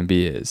Airbnb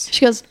is.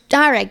 She goes,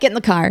 "All right, get in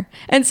the car."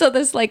 And so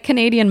this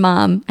Canadian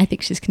mom, I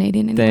think she's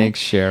Canadian anyway. Thanks,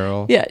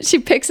 Cheryl. Yeah, she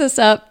picks us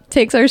up,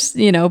 takes our,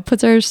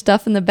 puts our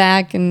stuff in the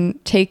back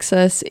and takes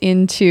us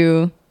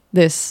into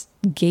this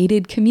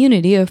gated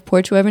community of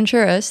Puerto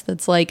Aventuras.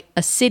 That's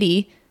a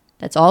city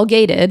that's all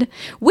gated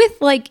with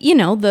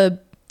the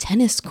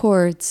tennis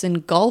courts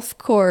and golf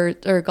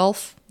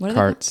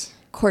courses.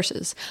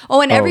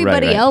 Oh, and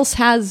everybody else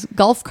has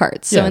golf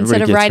carts. So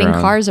instead of riding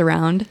cars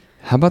around.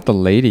 How about the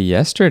lady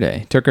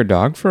yesterday? Took her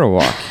dog for a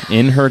walk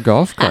in her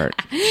golf cart.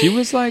 She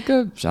was I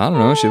don't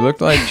know. She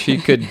looked like she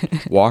could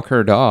walk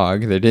her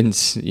dog. They didn't,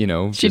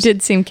 She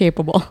did seem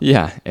capable.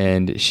 Yeah.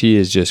 And she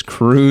is just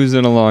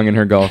cruising along in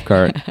her golf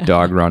cart,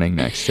 dog running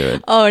next to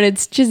it. Oh, and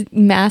it's just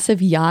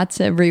massive yachts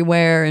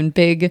everywhere and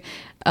big,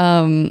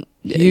 huge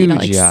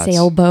yachts.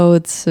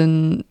 Sailboats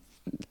and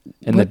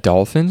the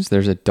dolphins.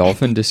 There's a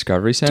dolphin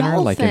discovery center,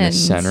 in the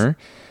center.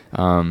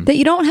 That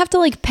you don't have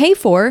to pay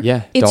for.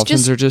 Yeah.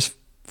 Dolphins are just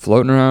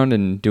floating around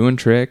and doing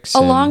tricks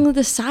along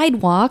the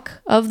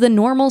sidewalk of the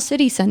normal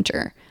city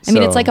center. I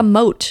mean, it's like a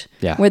moat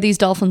Yeah. where these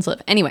dolphins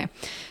live. Anyway,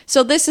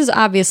 so this is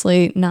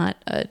obviously not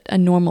a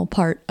normal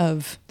part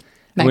of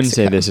Mexico. I wouldn't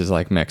say this is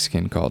like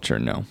Mexican culture,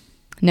 no.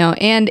 No,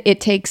 and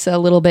it takes a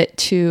little bit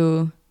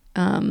to,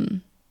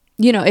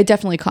 it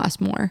definitely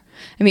costs more.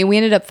 I mean, we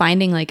ended up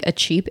finding like a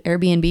cheap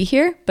Airbnb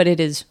here, but it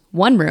is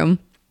one room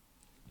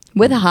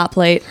with a hot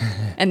plate,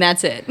 and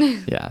that's it.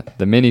 Yeah,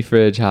 the mini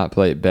fridge, hot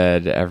plate,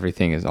 bed,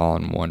 everything is all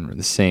in one room.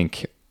 The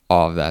sink,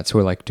 all of that. So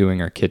we're like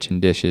doing our kitchen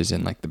dishes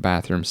in like the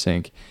bathroom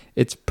sink.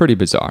 It's pretty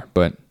bizarre,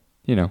 but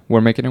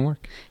we're making it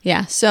work.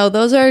 Yeah, so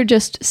those are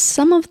just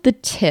some of the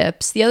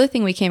tips. The other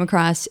thing we came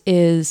across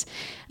is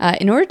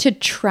in order to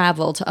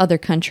travel to other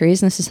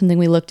countries, and this is something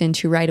we looked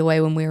into right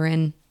away when we were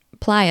in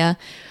Playa,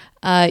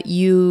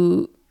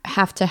 you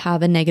have to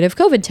have a negative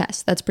COVID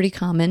test. That's pretty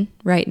common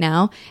right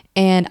now.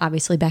 And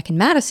obviously back in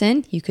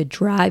Madison, you could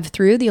drive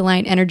through the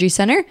Alliant Energy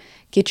Center,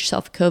 get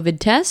yourself a COVID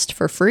test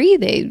for free.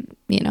 They,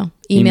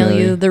 email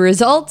you the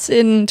results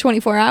in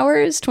 24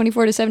 hours,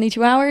 24 to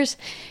 72 hours,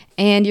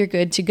 and you're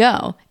good to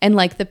go. And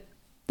like the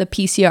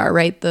PCR,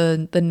 right?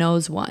 The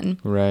nose one.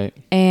 Right.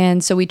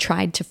 And so we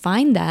tried to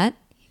find that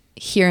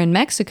here in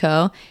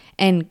Mexico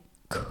and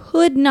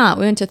could not.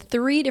 We went to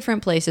 3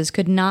 different places,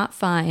 could not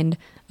find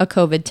a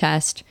COVID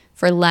test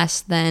for less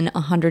than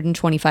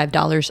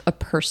 $125 a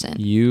person.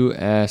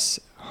 US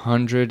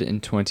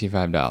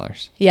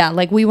 $125. Yeah,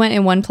 like we went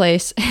in one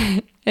place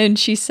and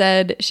she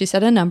said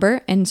a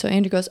number, and so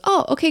Andrew goes,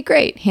 "Oh, okay,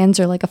 great." Hands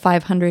her like a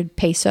 500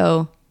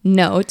 peso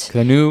note. 'Cause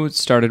I knew it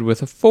started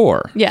with a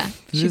 4. Yeah.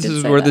 This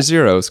is where the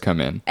zeros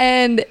come in.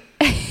 And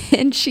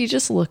she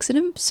just looks at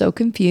him so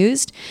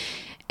confused,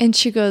 and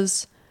she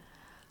goes,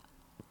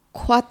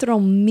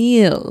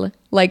 4,000,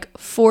 like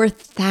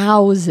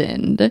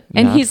 4,000.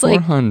 And Not he's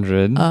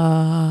 400.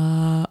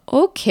 like,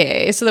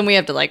 okay. So then we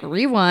have to like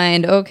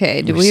rewind.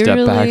 Okay, do we step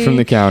really back from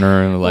the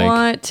counter and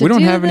like, we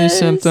don't have any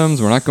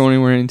symptoms. We're not going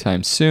anywhere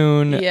anytime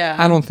soon. Yeah.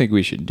 I don't think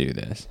we should do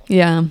this.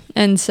 Yeah.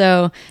 And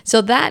so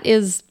that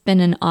has been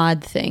an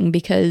odd thing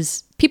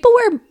because people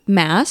wear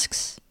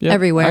masks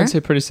everywhere. I'd say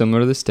pretty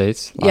similar to the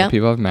States. A lot of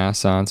people have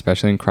masks on,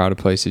 especially in crowded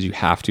places. You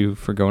have to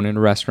for going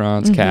into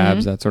restaurants,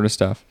 cabs, that sort of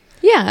stuff.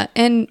 Yeah,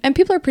 and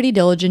people are pretty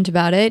diligent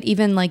about it.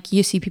 Even like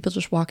you see people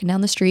just walking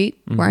down the street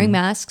wearing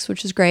masks,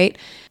 which is great.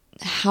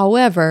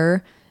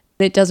 However,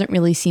 it doesn't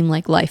really seem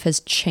like life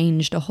has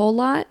changed a whole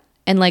lot.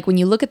 And like when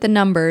you look at the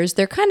numbers,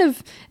 they're kind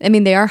of,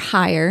 they are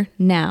higher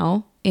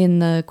now in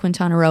the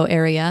Quintana Roo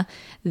area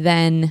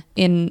than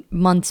in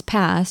months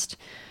past.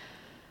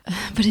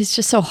 But it's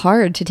just so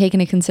hard to take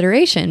into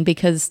consideration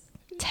because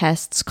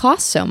tests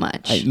cost so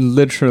much.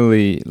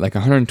 Literally, like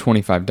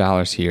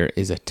 $125 here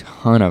is a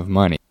ton of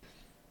money.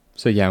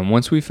 So yeah, and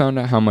once we found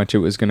out how much it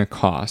was going to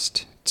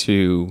cost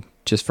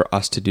just for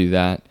us to do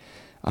that,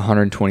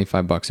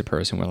 $125 a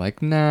person, we're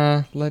like,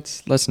 nah,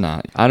 let's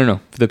not. I don't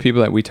know. For the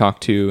people that we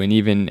talked to, and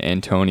even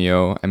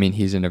Antonio,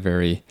 he's in a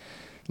very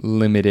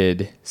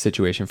limited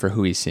situation for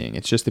who he's seeing.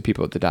 It's just the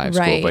people at the dive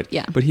school,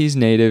 but he's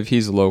native,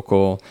 he's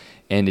local,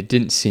 and it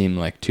didn't seem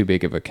like too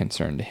big of a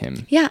concern to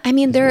him. Yeah,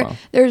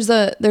 there's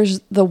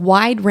the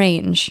wide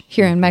range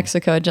here in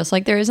Mexico, just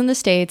like there is in the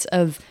States,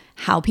 of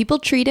how people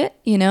treat it.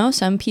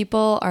 Some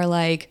people are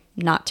like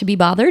not to be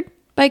bothered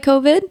by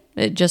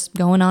COVID, just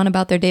going on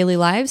about their daily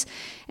lives,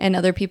 and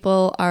other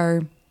people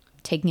are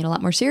taking it a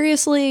lot more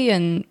seriously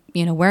and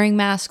wearing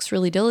masks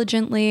really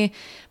diligently.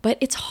 But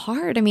it's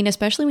hard.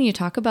 Especially when you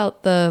talk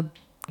about the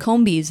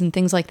combis and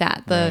things like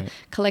that, the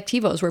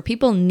colectivos, where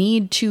people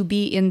need to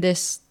be in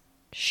this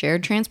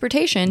shared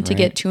transportation to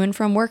get to and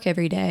from work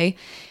every day,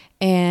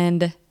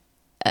 and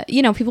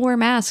people wear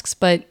masks,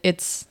 but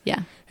it's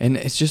and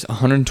it's just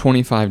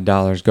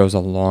 $125 goes a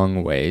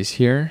long ways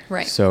here.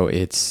 Right. So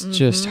it's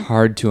just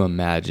hard to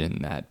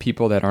imagine that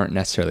people that aren't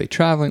necessarily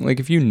traveling, like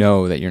if you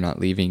know that you're not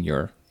leaving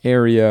your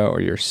area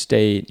or your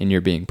state and you're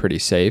being pretty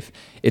safe,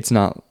 it's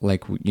not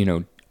like,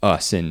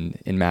 us in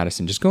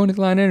Madison just going to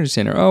the Alliant Energy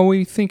Center. Oh,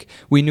 we think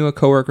we knew a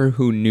coworker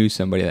who knew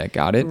somebody that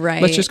got it.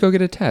 Right. Let's just go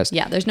get a test.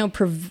 Yeah, there's no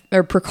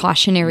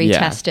precautionary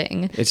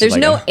testing. There's like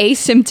no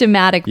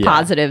asymptomatic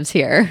positives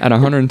here. At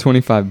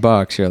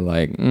 $125, you're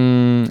like,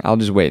 I'll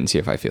just wait and see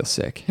if I feel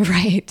sick.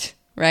 Right,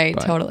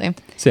 totally.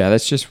 So yeah,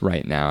 that's just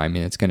right now.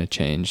 It's going to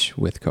change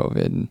with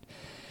COVID. And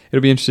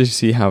it'll be interesting to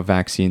see how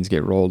vaccines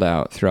get rolled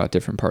out throughout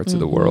different parts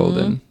of the world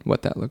and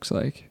what that looks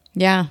like.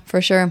 Yeah,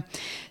 for sure.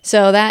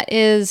 So that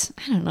is,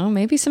 I don't know,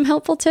 maybe some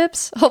helpful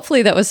tips.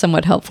 Hopefully that was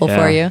somewhat helpful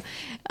for you.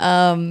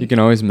 You can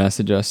always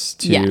message us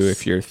too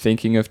if you're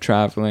thinking of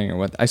traveling or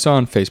what. I saw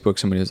on Facebook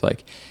somebody was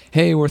like,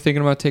 hey, we're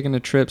thinking about taking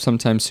a trip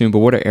sometime soon, but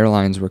what are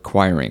airlines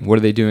requiring? What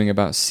are they doing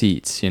about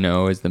seats?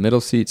 Is the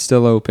middle seat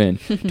still open?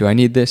 Do I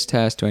need this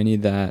test? Do I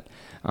need that?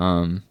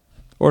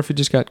 Or if you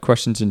just got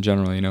questions in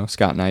general,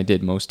 Scott and I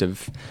did most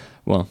of,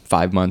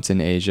 5 months in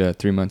Asia,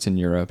 3 months in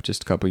Europe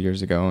just a couple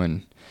years ago,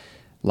 and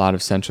a lot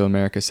of Central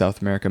America,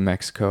 South America,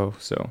 Mexico.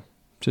 So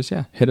just,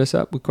 hit us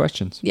up with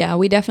questions. Yeah,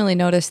 we definitely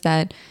noticed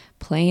that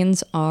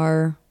planes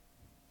are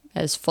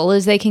as full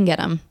as they can get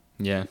them.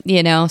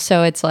 Yeah.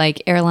 So it's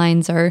like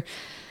airlines are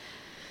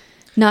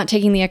not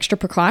taking the extra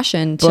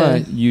precaution to.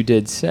 But you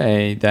did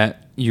say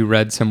that you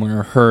read somewhere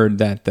or heard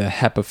that the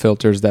HEPA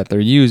filters that they're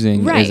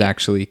using Right. is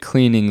actually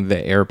cleaning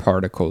the air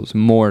particles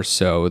more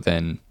so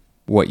than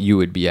what you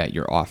would be at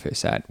your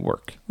office at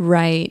work.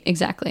 Right,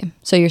 exactly.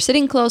 So you're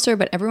sitting closer,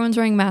 but everyone's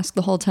wearing masks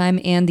the whole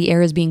time, and the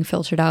air is being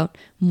filtered out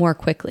more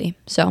quickly.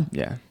 So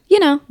Yeah.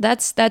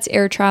 that's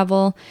air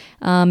travel.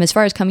 As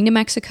far as coming to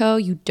Mexico,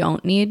 you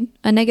don't need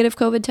a negative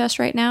COVID test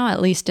right now,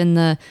 at least in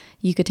the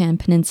Yucatan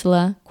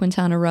Peninsula,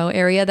 Quintana Roo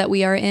area that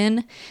we are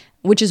in,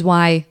 which is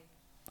why,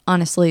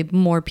 honestly,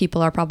 more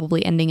people are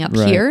probably ending up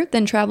Right. here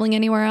than traveling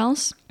anywhere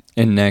else.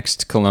 And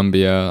next,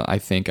 Colombia, I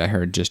think I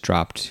heard just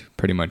dropped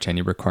pretty much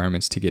any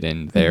requirements to get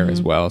in there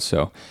as well.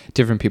 So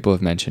different people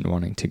have mentioned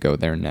wanting to go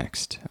there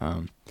next.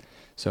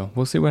 So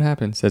we'll see what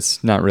happens.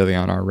 That's not really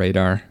on our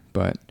radar,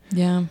 but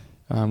Yeah.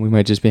 we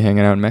might just be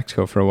hanging out in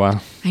Mexico for a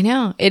while. I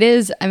know. It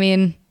is. I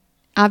mean,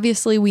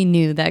 obviously, we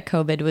knew that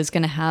COVID was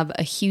going to have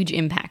a huge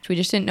impact. We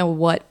just didn't know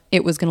what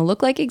it was going to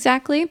look like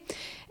exactly.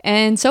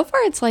 And so far,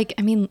 it's like,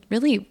 I mean,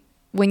 really,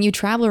 when you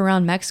travel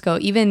around Mexico,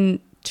 even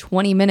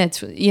 20 minutes,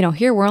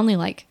 here we're only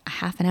like a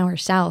half an hour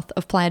south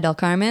of Playa del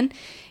Carmen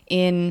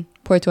in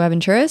Puerto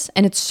Aventuras,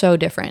 and it's so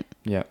different.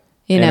 Yeah.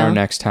 You and know? our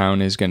next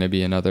town is going to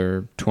be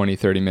another 20,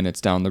 30 minutes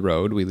down the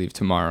road. We leave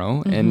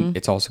tomorrow, and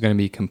it's also going to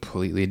be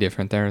completely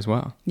different there as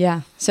well.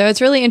 Yeah. So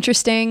it's really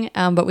interesting,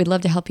 but we'd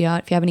love to help you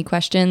out. If you have any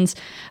questions,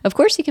 of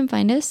course, you can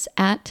find us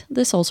at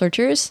The Soul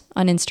Searchers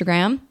on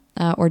Instagram,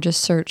 or just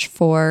search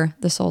for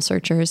The Soul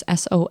Searchers,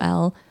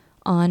 SOL,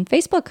 on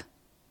Facebook.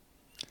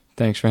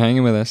 Thanks for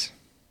hanging with us.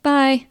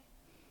 Bye.